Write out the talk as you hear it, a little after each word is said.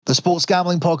The Sports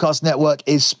Gambling Podcast Network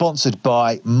is sponsored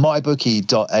by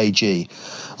MyBookie.ag.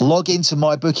 Log into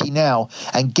MyBookie now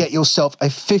and get yourself a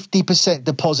 50%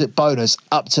 deposit bonus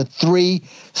up to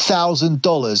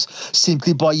 $3,000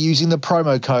 simply by using the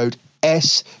promo code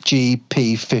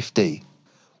SGP50.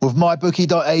 With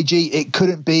MyBookie.ag, it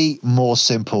couldn't be more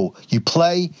simple. You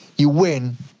play, you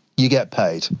win, you get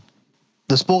paid.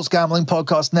 The Sports Gambling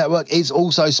Podcast Network is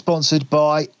also sponsored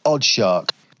by Oddshark.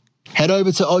 Head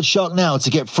over to Oddshark now to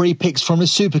get free picks from the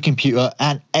supercomputer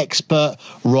and expert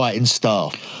writing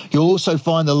staff. You'll also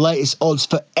find the latest odds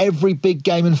for every big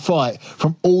game and fight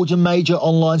from all your major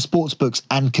online sportsbooks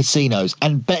and casinos,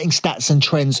 and betting stats and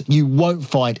trends you won't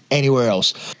find anywhere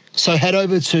else. So head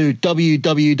over to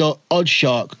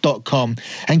www.oddshark.com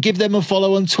and give them a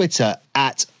follow on Twitter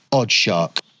at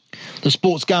Oddshark. The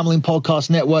Sports Gambling Podcast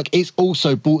Network is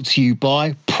also brought to you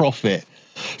by Profit.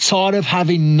 Tired of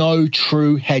having no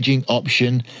true hedging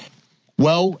option?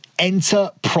 Well, enter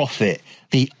Profit,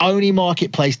 the only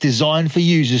marketplace designed for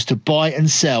users to buy and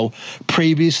sell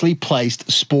previously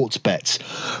placed sports bets.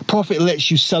 Profit lets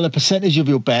you sell a percentage of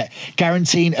your bet,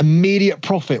 guaranteeing immediate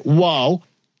profit while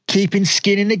keeping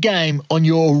skin in the game on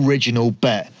your original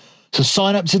bet. So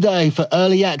sign up today for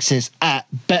early access at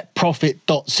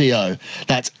betprofit.co.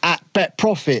 That's at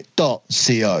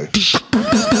betprofit.co.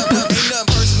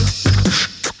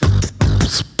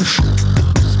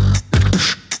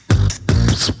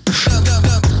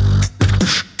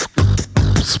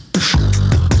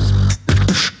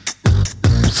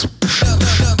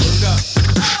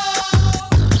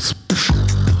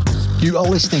 You are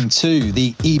listening to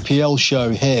the EPL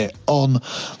show here on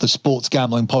the Sports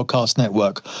Gambling Podcast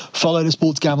Network. Follow the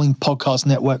Sports Gambling Podcast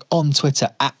Network on Twitter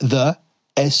at the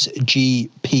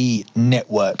SGP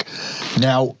Network.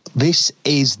 Now, this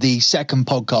is the second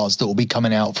podcast that will be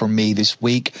coming out from me this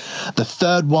week. The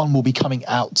third one will be coming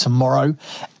out tomorrow,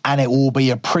 and it will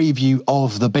be a preview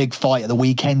of the big fight of the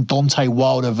weekend, Deontay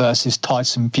Wilder versus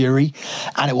Tyson Fury.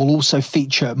 And it will also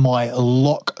feature my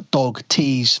lock dog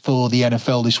tease for the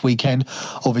NFL this weekend.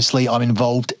 Obviously, I'm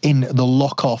involved in the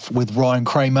lock-off with Ryan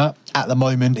Kramer. At the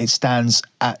moment, it stands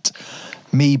at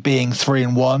me being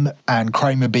 3-1 and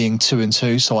Kramer being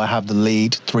 2-2, so I have the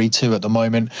lead 3-2 at the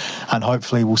moment, and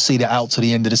hopefully we'll see that out to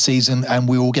the end of the season and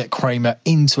we will get Kramer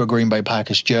into a Green Bay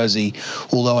Packers jersey,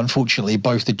 although unfortunately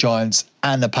both the Giants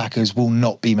and the Packers will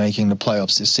not be making the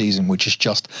playoffs this season, which is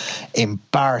just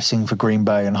embarrassing for Green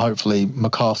Bay, and hopefully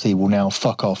McCarthy will now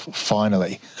fuck off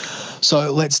finally.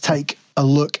 So let's take a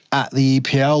look at the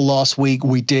EPL. Last week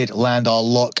we did land our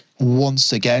lock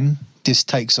once again. This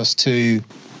takes us to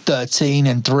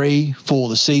 13-3 for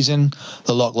the season.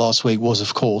 The lock last week was,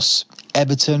 of course,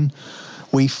 Everton.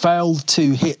 We failed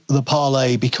to hit the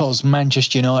parlay because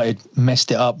Manchester United messed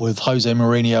it up with Jose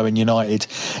Mourinho and United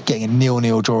getting a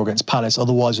 0-0 draw against Palace.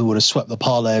 Otherwise, we would have swept the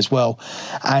parlay as well.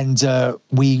 And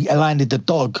we landed the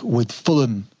dog with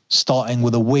Fulham starting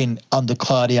with a win under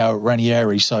Claudio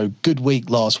Ranieri. So good week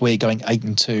last week, going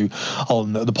 8-2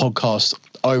 on the podcast.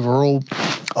 Overall,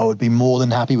 I would be more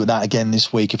than happy with that again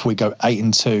this week if we go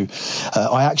 8-2.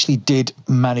 I actually did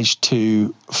manage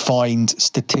to find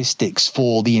statistics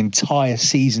for the entire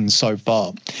season so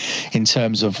far in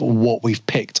terms of what we've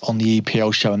picked on the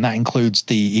EPL show, and that includes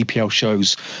the EPL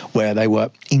shows where they were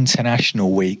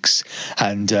international weeks.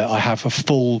 And I have a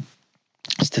full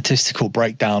statistical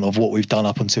breakdown of what we've done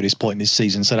up until this point this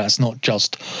season. So that's not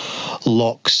just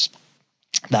locks.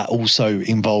 That also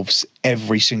involves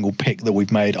every single pick that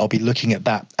we've made. I'll be looking at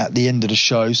that at the end of the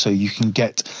show so you can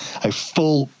get a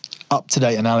full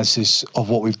up-to-date analysis of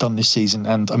what we've done this season.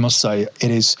 And I must say it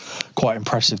is quite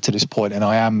impressive to this point, and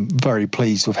I am very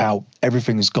pleased with how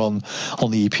everything has gone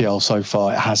on the EPL so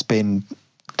far. It has been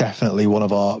definitely one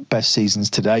of our best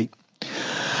seasons to date.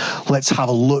 Let's have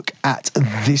a look at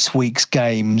this week's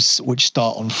games, which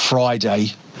start on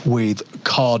Friday with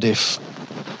Cardiff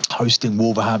hosting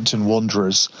Wolverhampton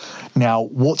Wanderers. Now,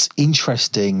 what's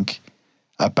interesting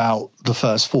about the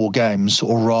first four games,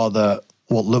 or rather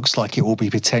what looks like it will be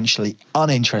potentially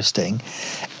uninteresting,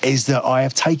 is that I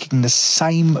have taken the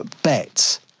same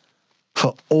bet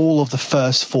for all of the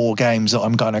first four games that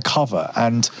I'm going to cover.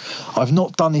 And I've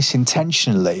not done this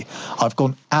intentionally. I've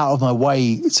gone out of my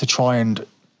way to try and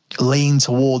lean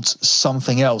towards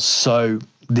something else, so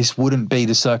this wouldn't be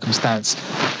the circumstance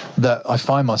that I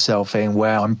find myself in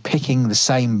where I'm picking the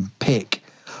same pick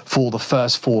for the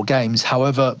first four games.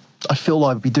 However, I feel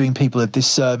like I'd be doing people a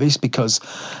disservice because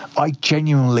I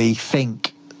genuinely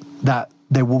think that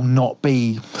there will not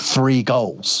be 3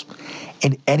 goals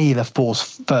in any of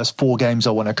the first four games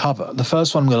I want to cover. The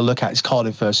first one I'm going to look at is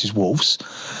Cardiff versus Wolves,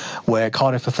 where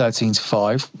Cardiff are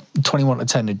 13-5,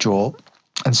 21-10 to draw.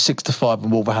 and 6-5 on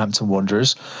Wolverhampton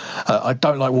Wanderers. I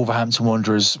don't like Wolverhampton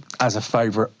Wanderers as a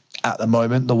favourite at the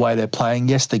moment, the way they're playing.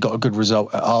 Yes, they got a good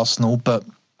result at Arsenal, but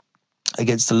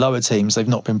against the lower teams, they've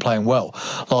not been playing well.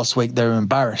 Last week, they were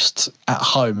embarrassed at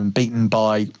home and beaten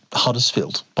by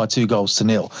Huddersfield by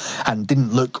 2-0 and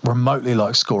didn't look remotely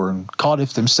like scoring.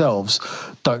 Cardiff themselves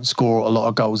don't score a lot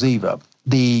of goals either.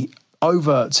 The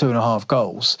over 2.5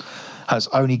 goals has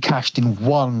only cashed in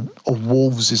one of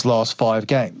Wolves' last 5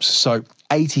 games. So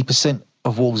 80%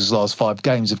 of Wolves' last 5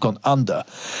 games have gone under.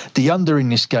 The under in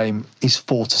this game is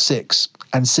 4-6.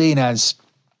 And seeing as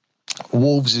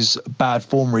Wolves' bad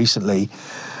form recently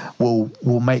will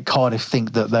make Cardiff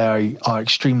think that they are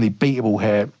extremely beatable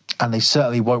here, and they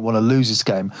certainly won't want to lose this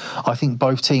game. I think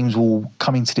both teams will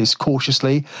come into this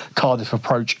cautiously. Cardiff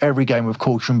approach every game with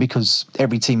caution because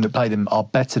every team that play them are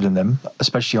better than them,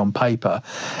 especially on paper.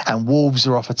 And Wolves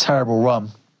are off a terrible run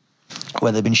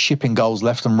where they've been shipping goals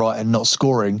left and right and not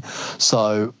scoring.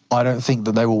 So I don't think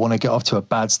that they will want to get off to a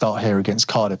bad start here against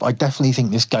Cardiff. I definitely think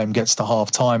this game gets to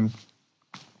half-time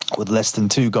with less than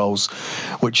 2 goals,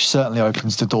 which certainly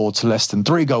opens the door to less than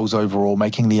 3 goals overall,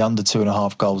 making the under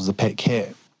 2.5 goals the pick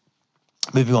here.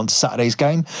 Moving on to Saturday's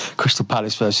game, Crystal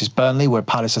Palace versus Burnley, where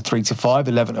Palace are 3-5,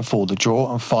 11-4 the draw,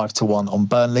 and 5-1 on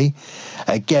Burnley.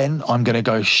 Again, I'm going to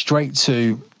go straight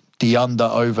to the under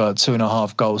over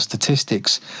 2.5 goal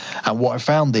statistics, and what I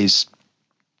found is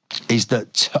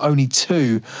that only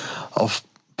 2 of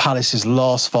Palace's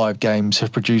last 5 games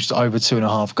have produced over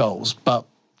 2.5 goals, but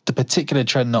the particular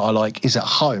trend that I like is at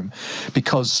home,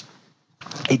 because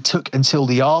it took until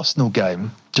the Arsenal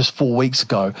game just 4 weeks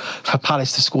ago for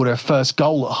Palace to score their first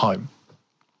goal at home.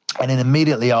 And then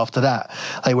immediately after that,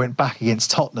 they went back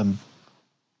against Tottenham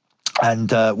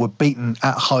and were beaten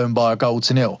at home by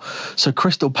 1-0. So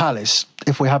Crystal Palace,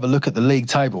 if we have a look at the league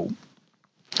table,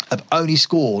 have only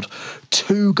scored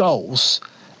 2 goals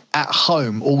at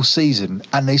home all season.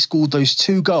 And they scored those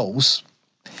 2 goals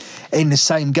in the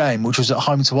same game, which was at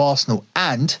home to Arsenal.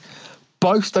 And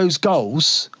both those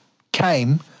goals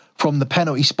came from the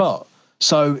penalty spot.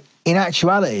 So in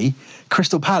actuality,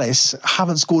 Crystal Palace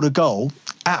haven't scored a goal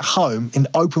at home in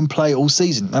open play all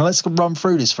season. Now let's run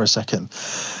through this for a second.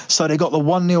 So they got the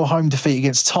 1-0 home defeat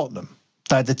against Tottenham.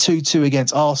 They had the 2-2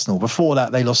 against Arsenal. Before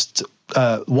that, they lost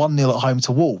 1-0 at home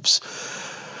to Wolves.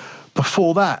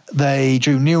 Before that, they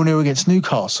drew 0-0 against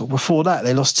Newcastle. Before that,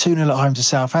 they lost 2-0 at home to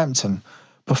Southampton.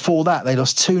 Before that, they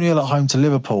lost 2-0 at home to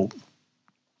Liverpool.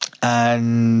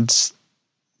 And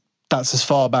that's as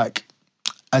far back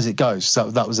as it goes.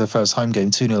 So that was their first home game,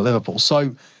 2-0 Liverpool.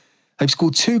 So they've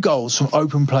scored 2 goals from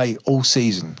open play all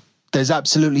season. There's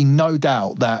absolutely no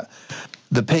doubt that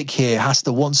the pick here has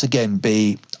to once again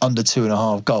be under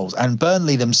 2.5 goals. And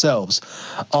Burnley themselves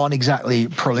aren't exactly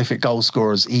prolific goal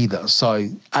scorers either. So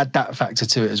add that factor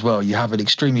to it as well. You have an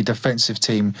extremely defensive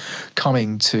team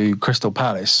coming to Crystal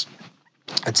Palace,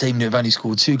 a team that have only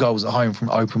scored 2 goals at home from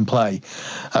open play.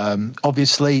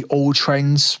 Obviously, all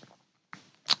trends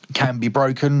can be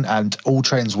broken and all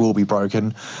trends will be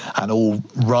broken and all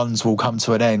runs will come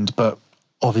to an end. But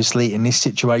obviously, in this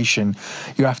situation,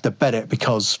 you have to bet it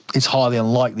because it's highly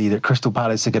unlikely that Crystal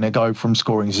Palace are going to go from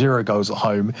scoring 0 goals at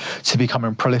home to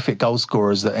becoming prolific goal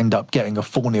scorers that end up getting a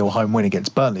 4-0 home win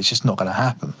against Burnley. It's just not going to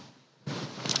happen.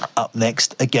 Up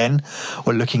next, again,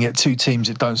 we're looking at 2 teams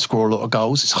that don't score a lot of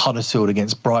goals. It's Huddersfield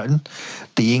against Brighton.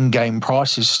 The in-game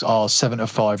prices are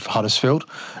 7-5 for Huddersfield,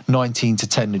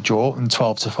 19-10 the draw, and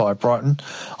 12-5 Brighton.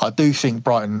 I do think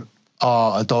Brighton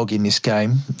are a dog in this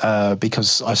game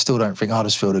because I still don't think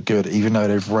Huddersfield are good, even though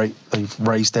they've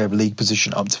raised their league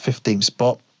position up to 15th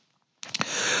spot.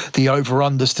 The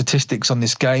over-under statistics on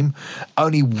this game,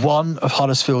 only 1 of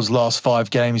Huddersfield's last 5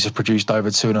 games have produced over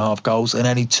 2.5 goals, and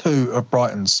only 2 of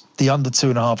Brighton's. The under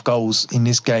 2.5 goals in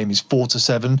this game is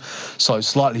 4-7, so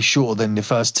slightly shorter than the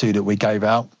first 2 that we gave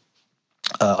out.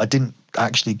 I didn't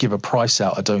actually give a price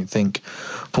out, I don't think,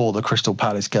 for the Crystal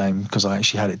Palace game because I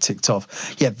actually had it ticked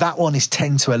off. Yeah, that one is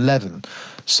 10-11.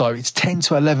 So it's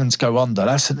 10-11 to go under.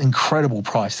 That's an incredible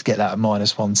price to get that at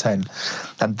 -110.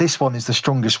 And this one is the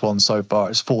strongest one so far.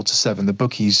 It's 4-7. The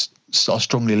bookies are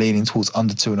strongly leaning towards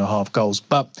under 2.5 goals.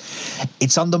 But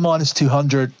it's under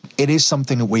 -200. It is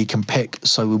something that we can pick,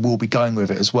 so we will be going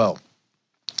with it as well.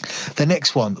 The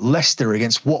next one, Leicester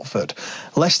against Watford.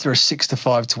 Leicester are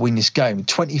 6-5 to win this game,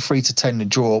 23-10 the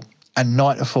draw, and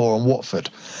 9-4 on Watford.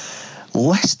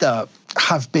 Leicester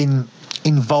have been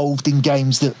involved in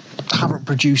games that haven't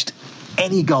produced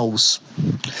any goals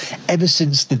ever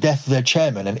since the death of their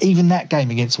chairman, and even that game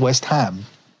against West Ham,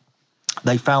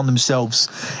 they found themselves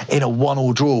in a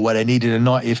 1-1 draw where they needed a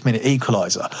 90th minute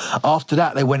equaliser. After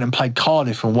that, they went and played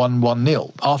Cardiff and won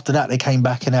 1-0. After that, they came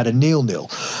back and had a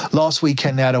 0-0. Last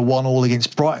weekend, they had a 1-1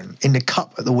 against Brighton. In the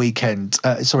Cup at the weekend,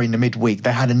 in the midweek,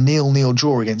 they had a 0-0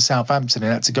 draw against Southampton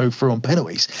and had to go through on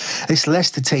penalties. This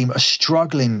Leicester team are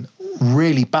struggling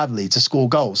really badly to score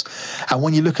goals. And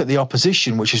when you look at the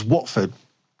opposition, which is Watford,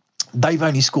 they've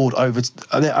only scored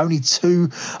they're only 2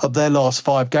 of their last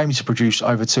 5 games to produce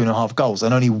over 2.5 goals,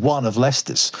 and only 1 of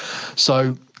Leicester's.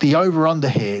 So the over-under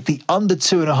here, the under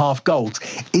 2.5 goals,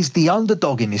 is the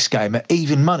underdog in this game at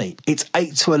even money. It's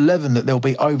 8-11 that there'll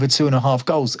be over 2.5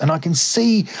 goals. And I can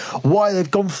see why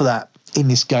they've gone for that in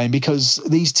this game, because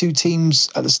these two teams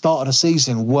at the start of the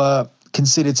season were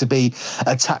considered to be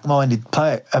attack-minded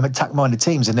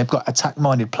teams, and they've got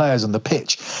attack-minded players on the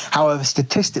pitch. However,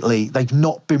 statistically, they've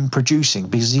not been producing,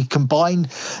 because you combine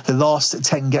the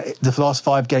last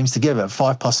 5 games together,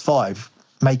 5 plus 5,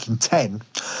 making 10.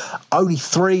 Only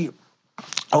 3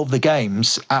 of the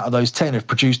games out of those 10 have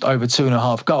produced over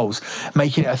 2.5 goals,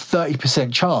 making it a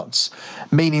 30% chance,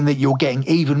 meaning that you're getting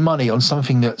even money on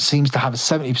something that seems to have a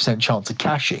 70% chance of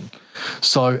cashing.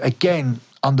 So again,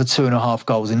 under 2.5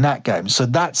 goals in that game. So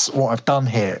that's what I've done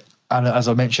here. And as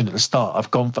I mentioned at the start, I've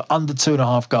gone for under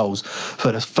 2.5 goals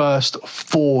for the first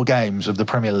 4 games of the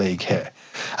Premier League here.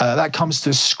 That comes to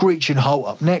a screeching halt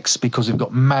up next, because we've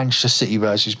got Manchester City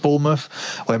versus Bournemouth,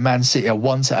 where Man City are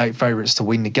 1-8 favourites to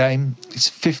win the game. It's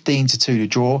 15-2 to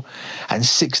draw, and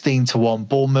 16-1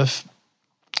 Bournemouth.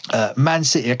 Man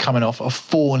City are coming off a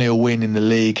 4-0 win in the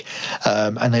league,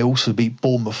 and they also beat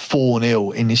Bournemouth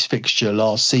 4-0 in this fixture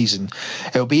last season.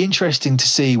 It'll be interesting to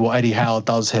see what Eddie Howe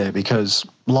does here, because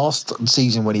last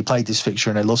season when he played this fixture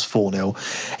and they lost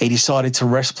 4-0, he decided to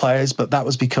rest players, but that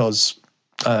was because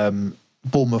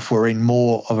Bournemouth were in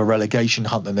more of a relegation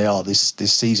hunt than they are this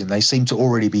season. They seem to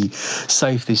already be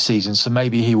safe this season, so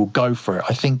maybe he will go for it.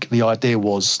 I think the idea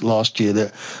was last year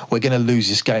that we're going to lose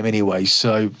this game anyway,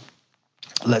 so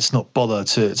let's not bother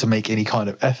to make any kind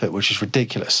of effort, which is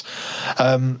ridiculous.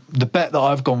 The bet that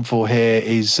I've gone for here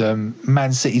is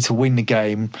Man City to win the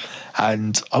game,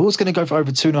 and I was going to go for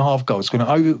over 2.5 goals. I'm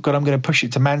going to push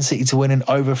it to Man City to win and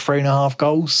over 3.5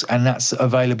 goals, and that's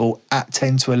available at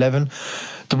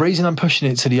 10-11. The reason I'm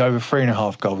pushing it to the over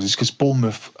 3.5 goals is because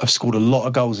Bournemouth have scored a lot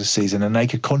of goals this season and they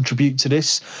could contribute to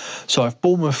this. So if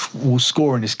Bournemouth will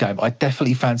score in this game, I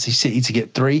definitely fancy City to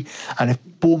get 3. And if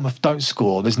Bournemouth don't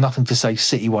score, there's nothing to say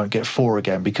City won't get 4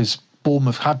 again, because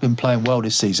Bournemouth have been playing well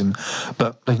this season,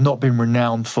 but they've not been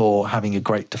renowned for having a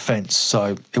great defence.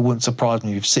 So it wouldn't surprise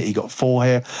me if City got 4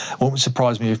 here. It wouldn't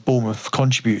surprise me if Bournemouth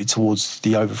contributed towards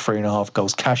the over 3.5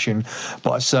 goals cashing,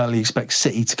 but I certainly expect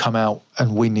City to come out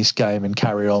and win this game and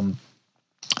carry on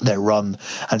their run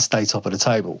and stay top of the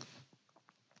table.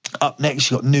 Up next,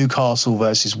 you've got Newcastle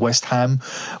versus West Ham,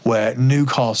 where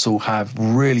Newcastle have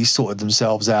really sorted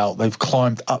themselves out. They've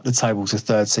climbed up the table to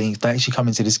 13th. They actually come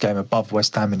into this game above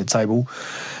West Ham in the table.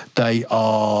 They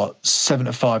are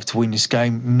 7-5 to win this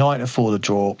game, 9-4 the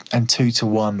draw, and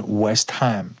 2-1 West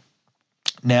Ham.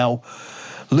 Now,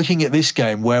 looking at this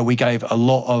game where we gave a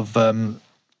lot of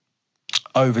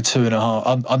under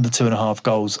 2.5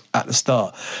 goals at the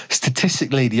start.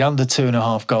 Statistically, the under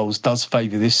 2.5 goals does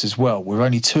favour this as well, with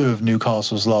only 2 of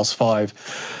Newcastle's last 5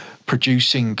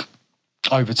 producing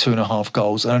over 2.5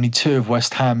 goals, and only 2 of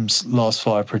West Ham's last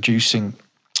 5 producing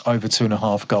over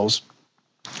 2.5 goals.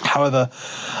 However,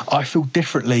 I feel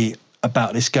differently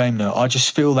about this game now. I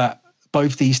just feel that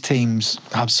both these teams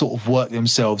have sort of worked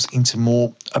themselves into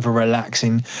more of a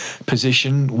relaxing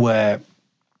position, where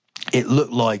it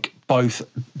looked like both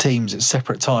teams at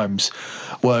separate times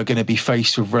were going to be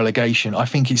faced with relegation. I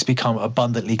think it's become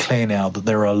abundantly clear now that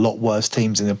there are a lot worse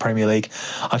teams in the Premier League.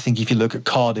 I think if you look at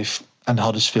Cardiff and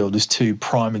Huddersfield as 2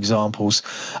 prime examples,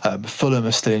 Fulham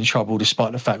are still in trouble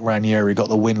despite the fact Ranieri got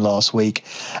the win last week.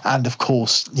 And of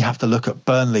course, you have to look at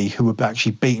Burnley, who were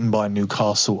actually beaten by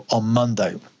Newcastle on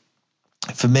Monday.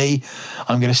 For me,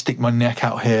 I'm going to stick my neck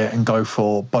out here and go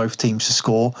for both teams to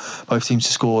score. Both teams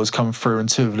to score has come through in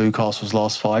 2 of Newcastle's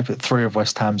last 5, but 3 of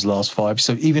West Ham's last 5.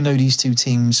 So even though these 2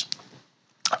 teams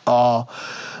are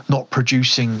not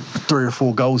producing 3 or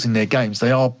 4 goals in their games,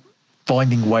 they are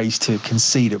finding ways to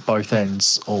concede at both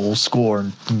ends, or score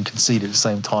and concede at the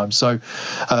same time. So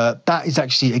that is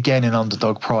actually, again, an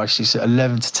underdog price. It's at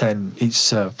 11-10.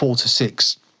 It's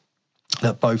 4-6.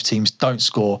 That both teams don't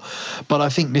score, but I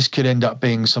think this could end up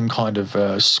being some kind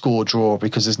of score draw,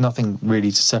 because there's nothing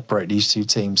really to separate these 2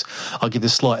 teams. I'll give the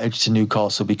slight edge to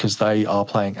Newcastle because they are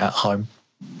playing at home.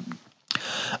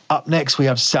 Up next, we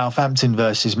have Southampton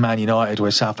versus Man United, where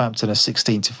Southampton are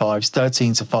 16-5,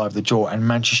 13-5 the draw, and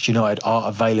Manchester United are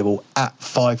available at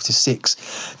 5-6,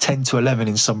 10-11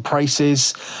 in some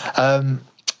places. Man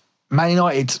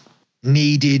United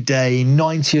needed a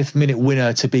 90th minute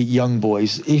winner to beat Young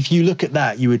Boys. If you look at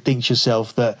that, you would think to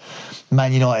yourself that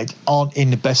Man United aren't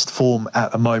in the best form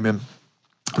at the moment.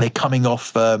 They're coming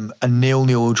off a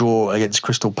 0-0 draw against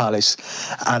Crystal Palace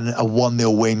and a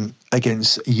 1-0 win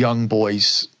against Young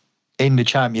Boys in the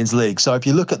Champions League. So if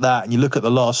you look at that and you look at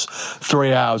the last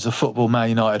 3 hours of football Man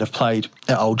United have played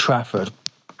at Old Trafford,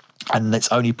 and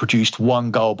it's only produced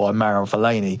one goal by Marouane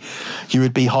Fellaini, you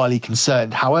would be highly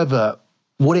concerned. However,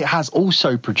 what it has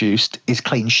also produced is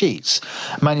clean sheets.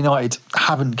 Man United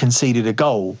haven't conceded a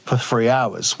goal for 3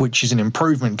 hours, which is an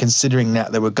improvement considering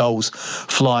that there were goals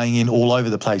flying in all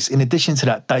over the place. In addition to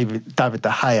that, David De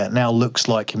Gea now looks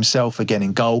like himself again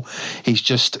in goal. He's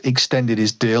just extended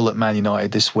his deal at Man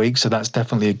United this week, so that's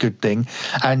definitely a good thing.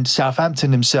 And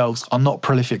Southampton themselves are not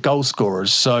prolific goal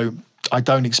scorers, so I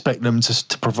don't expect them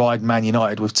to provide Man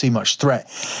United with too much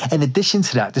threat. In addition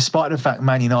to that, despite the fact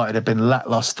Man United have been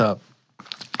lacklustre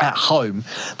at home,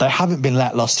 they haven't been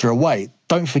lacklustre away.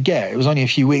 Don't forget, it was only a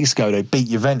few weeks ago they beat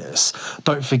Juventus.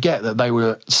 Don't forget that they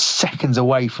were seconds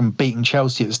away from beating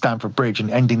Chelsea at Stamford Bridge and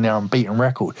ending their unbeaten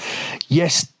record.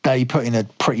 Yes, they put in a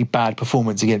pretty bad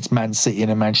performance against Man City in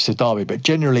a Manchester derby, but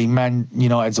generally Man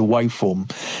United's away form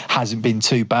hasn't been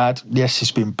too bad. Yes, there's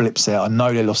been blips there. I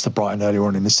know they lost to Brighton earlier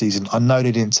on in the season. I know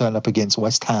they didn't turn up against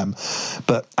West Ham,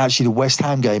 but actually the West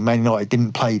Ham game, Man United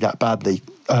didn't play that badly.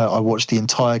 I watched the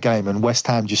entire game and West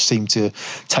Ham just seemed to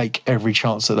take every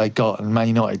chance that they got, and Man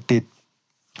United did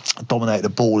dominate the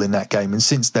ball in that game. And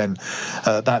since then,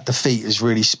 that defeat has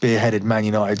really spearheaded Man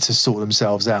United to sort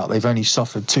themselves out. They've only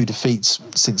suffered 2 defeats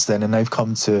since then, and they've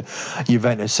come to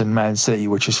Juventus and Man City,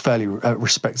 which is fairly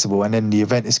respectable. And in the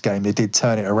Juventus game, they did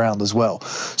turn it around as well.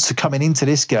 So coming into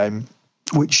this game,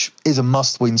 which is a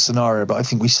must-win scenario, but I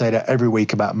think we say that every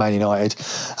week about Man United,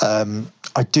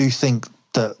 I do think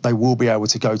that they will be able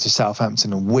to go to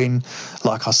Southampton and win.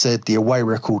 Like I said, the away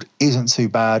record isn't too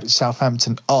bad.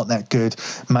 Southampton aren't that good.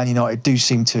 Man United do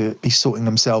seem to be sorting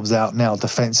themselves out now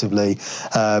defensively,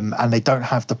 and they don't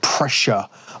have the pressure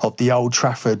of the Old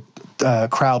Trafford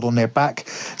crowd on their back.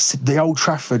 The Old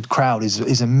Trafford crowd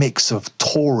is a mix of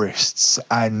tourists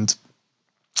and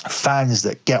fans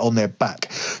that get on their back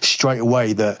straight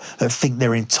away, that think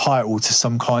they're entitled to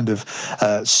some kind of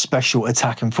special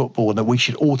attack in football, and that we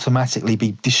should automatically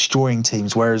be destroying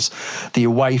teams, whereas the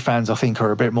away fans, I think,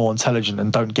 are a bit more intelligent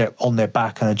and don't get on their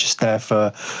back and are just there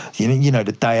for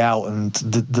the day out and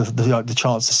the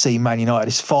chance to see Man United.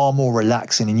 Is far more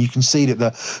relaxing, and you can see that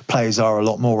the players are a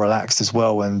lot more relaxed as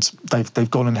well, and they've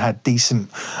gone and had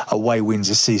decent away wins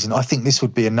this season. I think this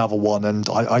would be another one, and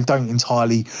I don't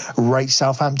entirely rate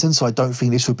Southampton, so I don't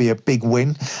think this would be a big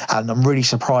win, and I'm really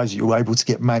surprised that you were able to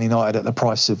get Man United at the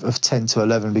price of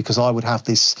 10-11, because I would have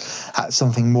this at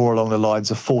something more along the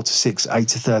lines of 4-6,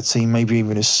 8-13, maybe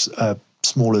even as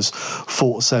small as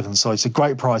 4-7. So it's a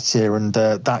great price here, and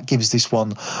that gives this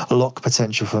one a lock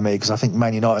potential for me, because I think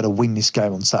Man United will win this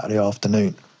game on Saturday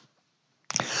afternoon.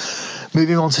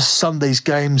 Moving on to Sunday's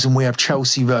games, and we have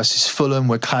Chelsea versus Fulham,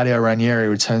 where Claudio Ranieri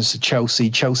returns to Chelsea.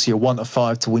 Chelsea are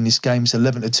 1-5 to win this game, so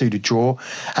 11-2 to draw,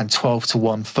 and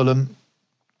 12-1 Fulham.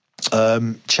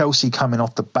 Chelsea coming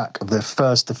off the back of their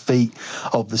first defeat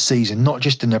of the season, not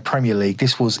just in the Premier League.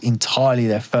 This was entirely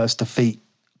their first defeat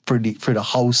through the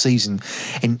whole season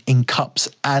in cups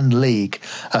and league.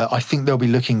 I think they'll be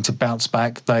looking to bounce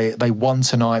back. They won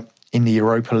tonight in the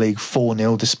Europa League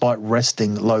 4-0, despite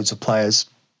resting loads of players.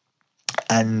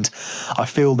 And I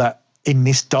feel that in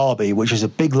this derby, which is a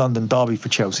big London derby for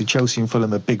Chelsea and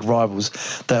Fulham are big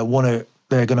rivals, they're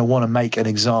going to want to make an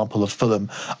example of Fulham.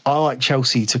 I like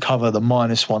Chelsea to cover the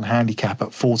 -1 handicap at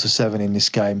 4-7 in this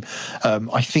game.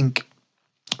 I think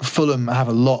Fulham have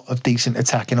a lot of decent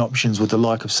attacking options with the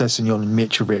like of Sessegnon and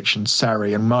Mitrovic and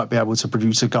Sarri, and might be able to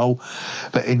produce a goal.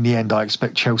 But in the end, I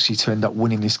expect Chelsea to end up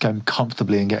winning this game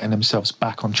comfortably and getting themselves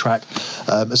back on track.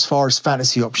 As far as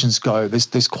fantasy options go,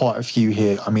 there's quite a few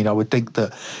here. I mean, I would think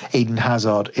that Eden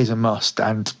Hazard is a must,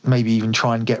 and maybe even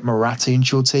try and get Morata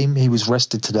into your team. He was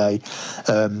rested today.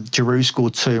 Giroud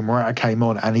scored 2, Morata came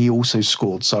on, and he also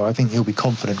scored. So I think he'll be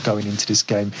confident going into this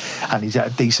game, and he's at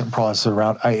a decent price of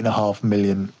around 8.5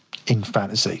 million in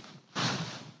fantasy.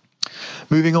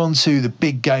 Moving on to the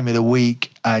big game of the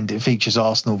week, and it features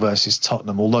Arsenal versus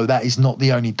Tottenham, although that is not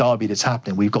the only derby that's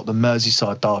happening. We've got the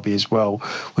Merseyside derby as well,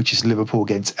 which is Liverpool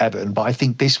against Everton, but I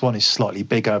think this one is slightly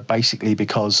bigger, basically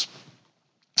because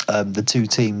The two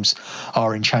teams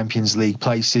are in Champions League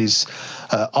places.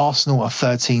 Arsenal are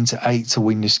 13-8 to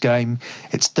win this game.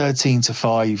 It's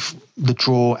 13-5 the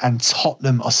draw, and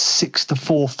Tottenham are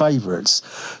 6-4 favourites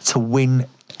to win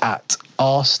at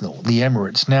Arsenal, the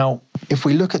Emirates. Now, if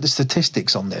we look at the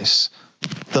statistics on this,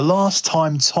 the last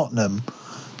time Tottenham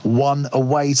won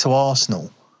away to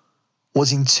Arsenal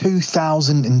was in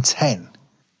 2010.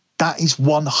 That is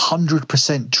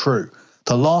 100% true.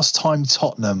 The last time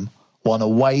Tottenham won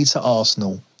away to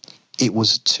Arsenal, it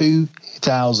was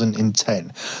 2010,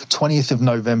 20th of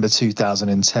November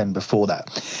 2010. Before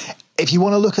that, if you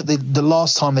want to look at the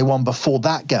last time they won before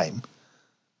that game,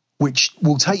 which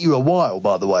will take you a while,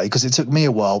 by the way, because it took me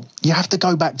a while, you have to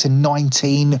go back to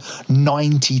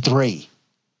 1993,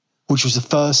 which was the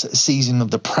first season of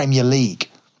the Premier League.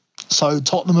 So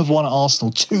Tottenham have won at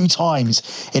Arsenal 2 times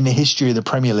in the history of the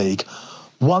Premier League.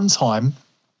 One time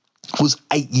was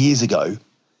 8 years ago,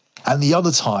 and the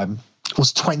other time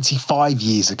was 25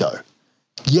 years ago.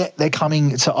 Yet they're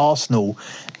coming to Arsenal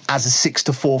as a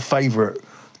 6-4 favourite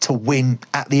to win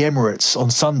at the Emirates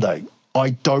on Sunday.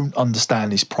 I don't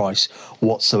understand this price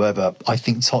whatsoever. I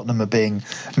think Tottenham are being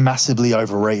massively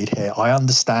overrated here. I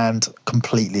understand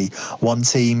completely. One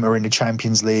team are in the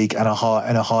Champions League and a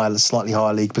slightly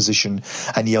higher league position,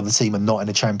 and the other team are not in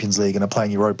the Champions League and are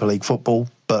playing Europa League football.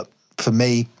 But for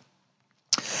me,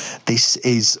 this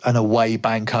is an away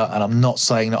banker, and I'm not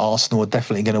saying that Arsenal are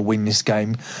definitely going to win this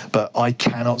game, but I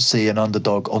cannot see an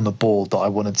underdog on the board that I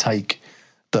want to take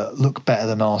that look better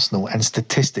than Arsenal. And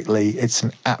statistically, it's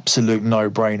an absolute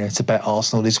no-brainer to bet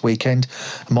Arsenal this weekend.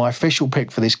 My official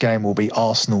pick for this game will be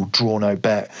Arsenal draw no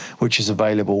bet, which is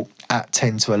available at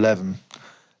 10-11.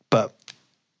 But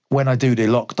when I do the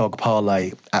lock dog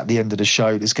parlay at the end of the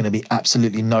show, there's going to be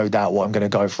absolutely no doubt what I'm going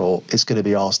to go for. It's going to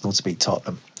be Arsenal to beat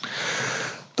Tottenham.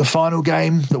 The final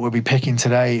game that we'll be picking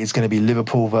today is going to be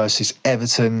Liverpool versus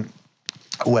Everton,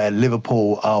 where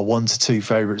Liverpool are 1-2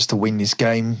 favourites to win this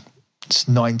game. It's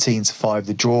 19-5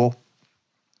 the draw,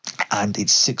 and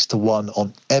it's 6-1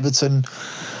 on Everton.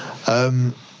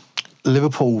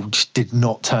 Liverpool just did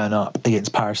not turn up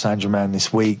against Paris Saint-Germain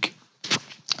this week.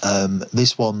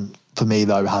 This one, for me,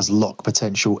 though, has lock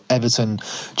potential. Everton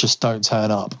just don't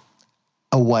turn up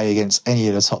away against any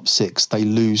of the top 6. They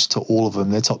lose to all of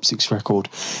them. Their top 6 record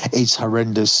is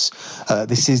horrendous.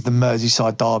 This is the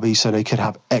Merseyside derby, so they could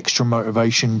have extra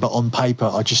motivation, but on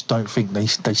paper I just don't think they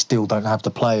still don't have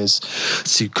the players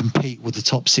to compete with the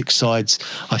top 6 sides.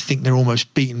 I think they're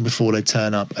almost beaten before they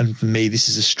turn up, and for me this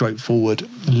is a straightforward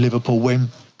Liverpool win.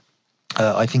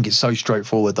 I think it's so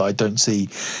straightforward that I don't see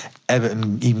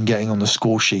Everton even getting on the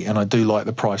score sheet, and I do like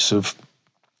the price of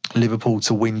Liverpool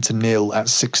to win to nil at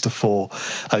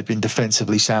 6-4. They've been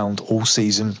defensively sound all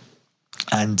season,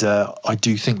 and I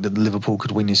do think that Liverpool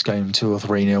could win this game 2 or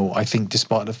 3-0. I think,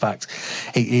 despite the fact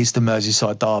it is the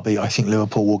Merseyside derby, I think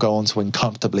Liverpool will go on to win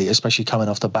comfortably, especially coming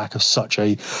off the back of such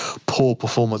a poor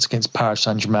performance against Paris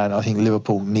Saint-Germain. I think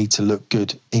Liverpool need to look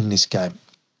good in this game.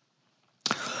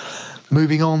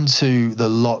 Moving on to the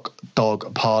lock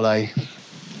dog parlay.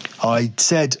 I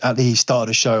said at the start of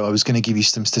the show I was going to give you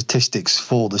some statistics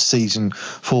for the season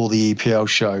for the EPL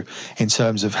show in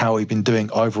terms of how we've been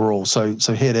doing overall. So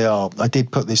here they are. I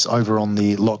did put this over on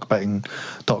the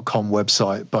lockbetting.com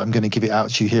website, but I'm going to give it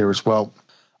out to you here as well.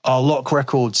 Our lock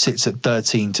record sits at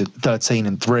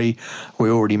 13-3. We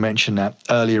already mentioned that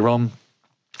earlier on.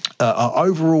 Our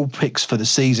overall picks for the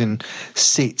season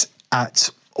sit at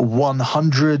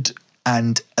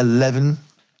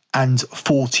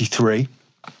 111-43.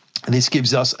 This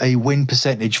gives us a win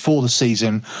percentage for the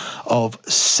season of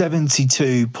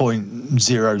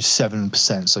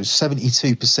 72.07%. So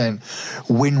 72%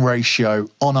 win ratio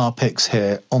on our picks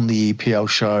here on the EPL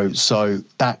show. So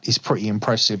that is pretty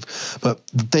impressive. But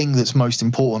the thing that's most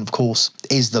important, of course,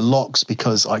 is the locks,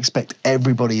 because I expect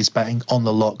everybody is betting on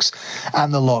the locks,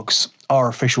 and the locks are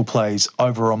official plays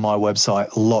over on my website,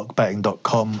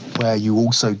 lockbetting.com, where you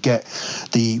also get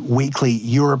the weekly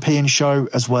European show,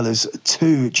 as well as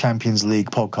 2 Champions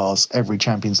League podcasts every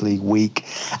Champions League week,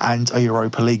 and a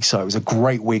Europa League. So it was a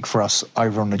great week for us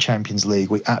over on the Champions League.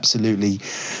 We absolutely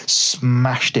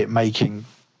smashed it, making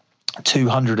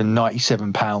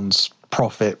 £297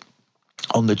 profit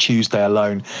on the Tuesday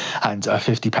alone, and a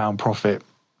 £50 profit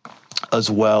as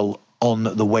well on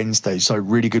the Wednesday. So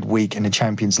really good week in the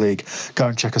Champions League. Go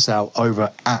and check us out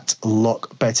over at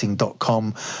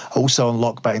lockbetting.com. Also on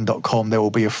lockbetting.com, there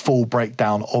will be a full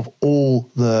breakdown of all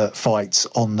the fights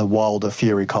on the Wilder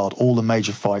Fury card. All the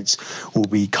major fights will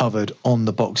be covered on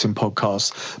the Boxing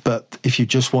Podcast. But if you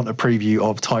just want a preview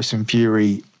of Tyson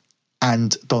Fury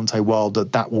and Deontay Wilder,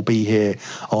 that will be here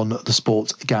on the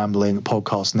Sports Gambling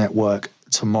Podcast Network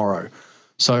tomorrow.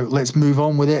 So let's move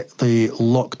on with it. The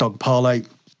lock dog parlay.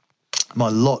 My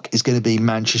lock is going to be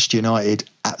Manchester United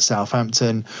at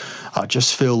Southampton. I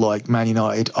just feel like Man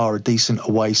United are a decent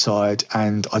away side,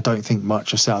 and I don't think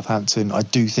much of Southampton. I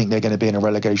do think they're going to be in a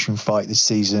relegation fight this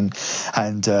season,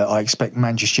 and I expect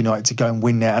Manchester United to go and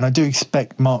win there. And I do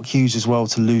expect Mark Hughes as well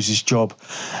to lose his job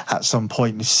at some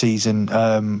point this season.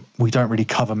 We don't really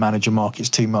cover manager markets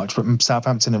too much, but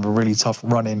Southampton have a really tough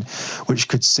run in, which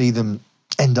could see them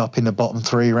end up in the bottom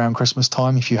three around Christmas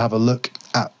time. If you have a look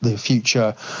at the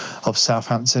future of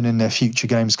Southampton and their future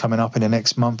games coming up in the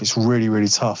next month, it's really, really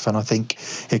tough. And I think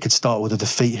it could start with a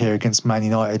defeat here against Man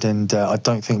United. And I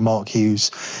don't think Mark Hughes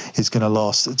is going to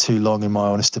last too long, in my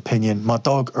honest opinion. My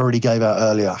dog already gave out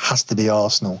earlier, has to be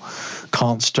Arsenal.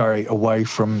 Can't stray away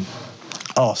from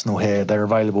Arsenal here. They're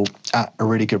available at a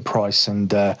really good price,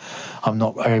 and I'm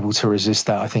not able to resist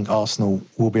that. I think Arsenal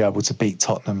will be able to beat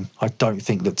Tottenham. I don't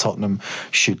think that Tottenham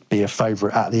should be a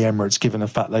favourite at the Emirates, given the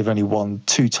fact they've only won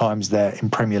 2 times there in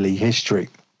Premier League history.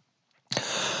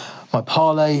 My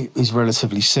parlay is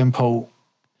relatively simple.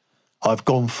 I've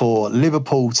gone for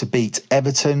Liverpool to beat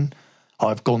Everton.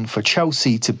 I've gone for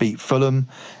Chelsea to beat Fulham,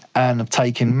 and I've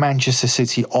taken Manchester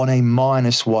City on a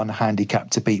 -1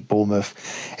 handicap to beat Bournemouth.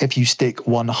 If you stick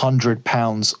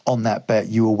 £100 on that bet,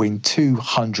 you will win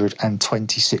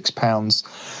 £226.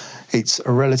 It's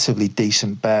a relatively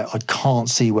decent bet. I can't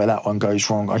see where that one goes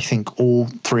wrong. I think all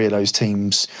 3 of those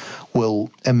teams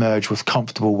will emerge with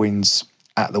comfortable wins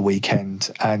at the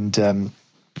weekend, and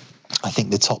I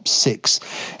think the top 6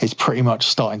 is pretty much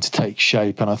starting to take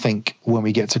shape, and I think when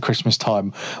we get to Christmas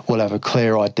time, we'll have a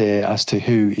clear idea as to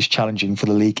who is challenging for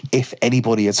the league, if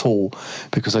anybody at all,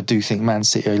 because I do think Man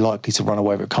City are likely to run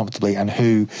away with it comfortably, and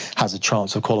who has a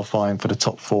chance of qualifying for the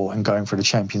top 4 and going for the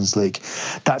Champions League.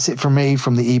 That's it from me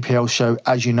from the EPL show.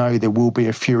 As you know, there will be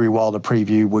a Fury Wilder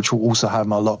preview, which will also have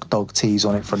my lock dog tease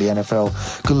on it for the NFL.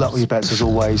 Good luck with your bets as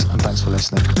always, and thanks for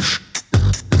listening.